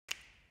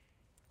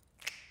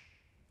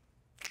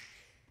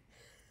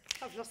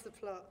I've lost the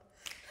plot.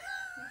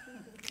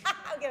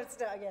 I'm going to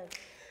start again.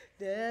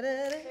 You're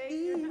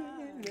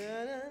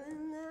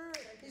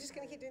just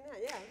going to keep doing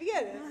that? Yeah, be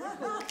good.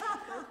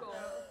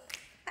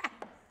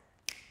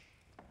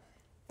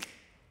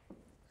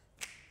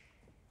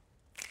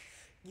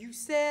 You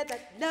said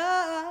that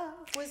love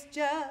was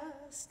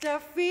just a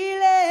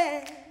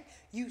feeling.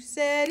 You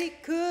said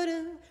it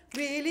couldn't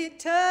really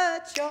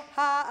touch your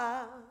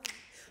heart.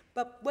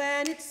 But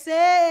when it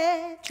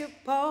set your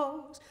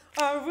pulse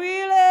a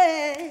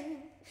reeling,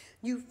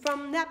 you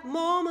from that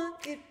moment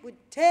it would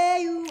tear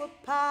you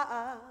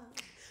apart.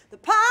 The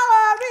power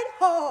it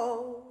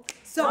holds,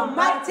 so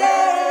mighty,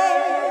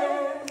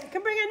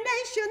 can bring a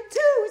nation to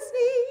its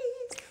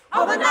knees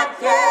overnight,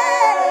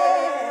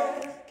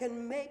 yeah,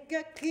 can make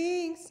a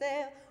king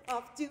sail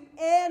off to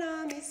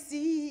enemy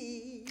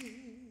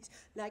seas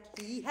like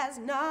he has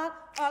not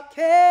a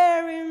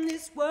care in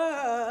this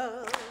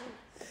world.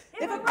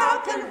 If a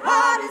broken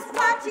heart is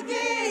what you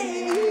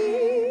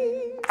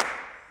give,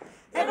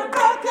 if a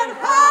broken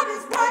heart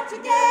is what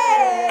you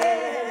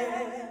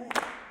get,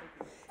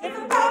 if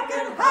a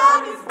broken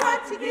heart is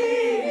what you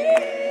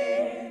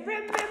give,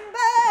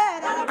 remember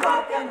that a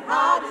broken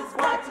heart is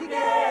what you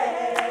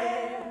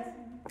get.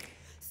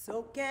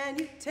 So can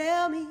you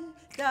tell me,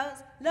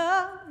 does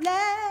love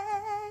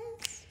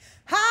last?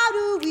 How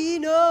do we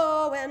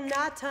know when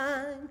our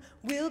time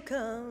will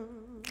come?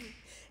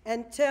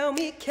 And tell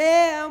me,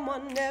 can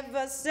one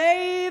never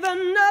save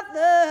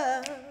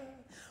another?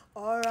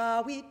 Or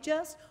are we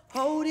just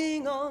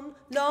holding on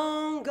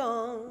long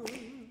gone?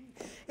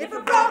 If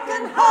a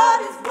broken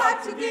heart is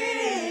what you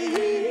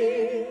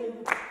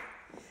give,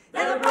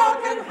 then a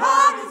broken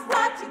heart is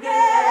what you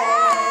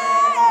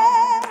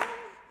get.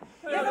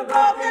 If a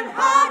broken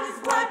heart is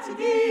what you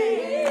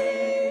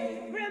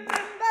give,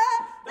 remember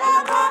that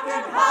a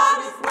broken heart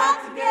is what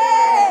you get.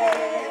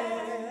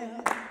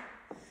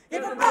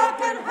 If a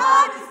broken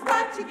heart is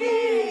what you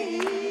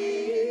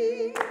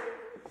give,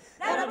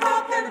 then a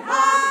broken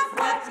heart is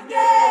what you get.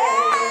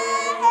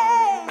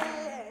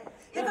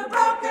 If a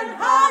broken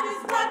heart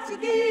is what you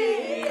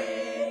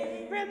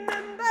give,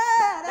 remember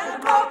that a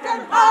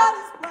broken heart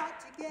is what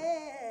you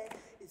get.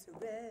 It's a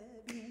red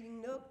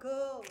beating no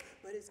cold,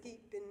 but it's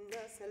keeping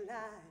us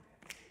alive.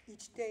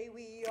 Each day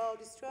we all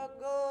just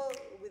struggle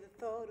with the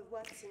thought of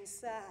what's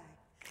inside.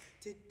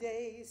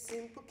 Today's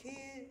simple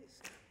kiss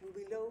will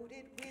be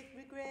loaded with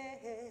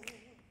regret.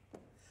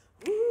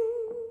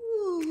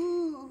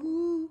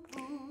 Ooh,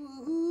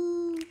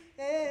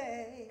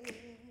 hey,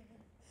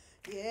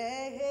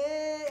 yeah,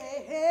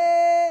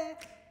 yeah,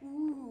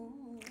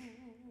 ooh,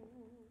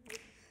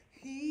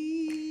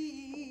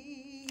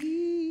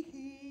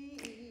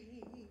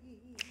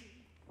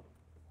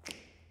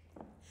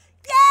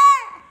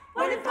 yeah,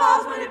 when it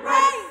falls, when it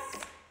breaks,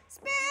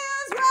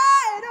 spills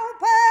right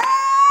open.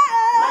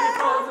 When it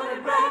falls, when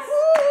it breaks,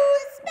 ooh,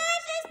 it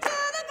smashes to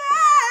the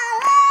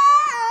ground.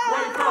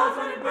 When it falls,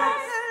 when it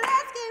breaks,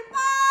 let's keep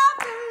off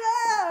the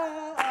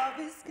love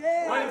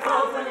escape. When it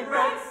falls, when it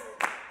breaks,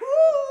 ooh,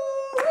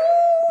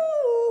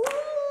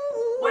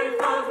 when it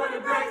falls, when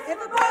it breaks, if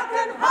a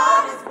broken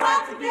heart is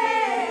what you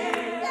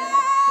get,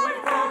 yeah. When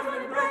it falls, when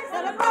it breaks,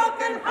 then a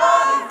broken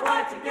heart is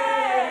what you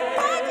get.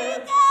 When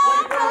it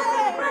falls,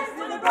 when it breaks,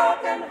 then a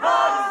broken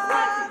heart is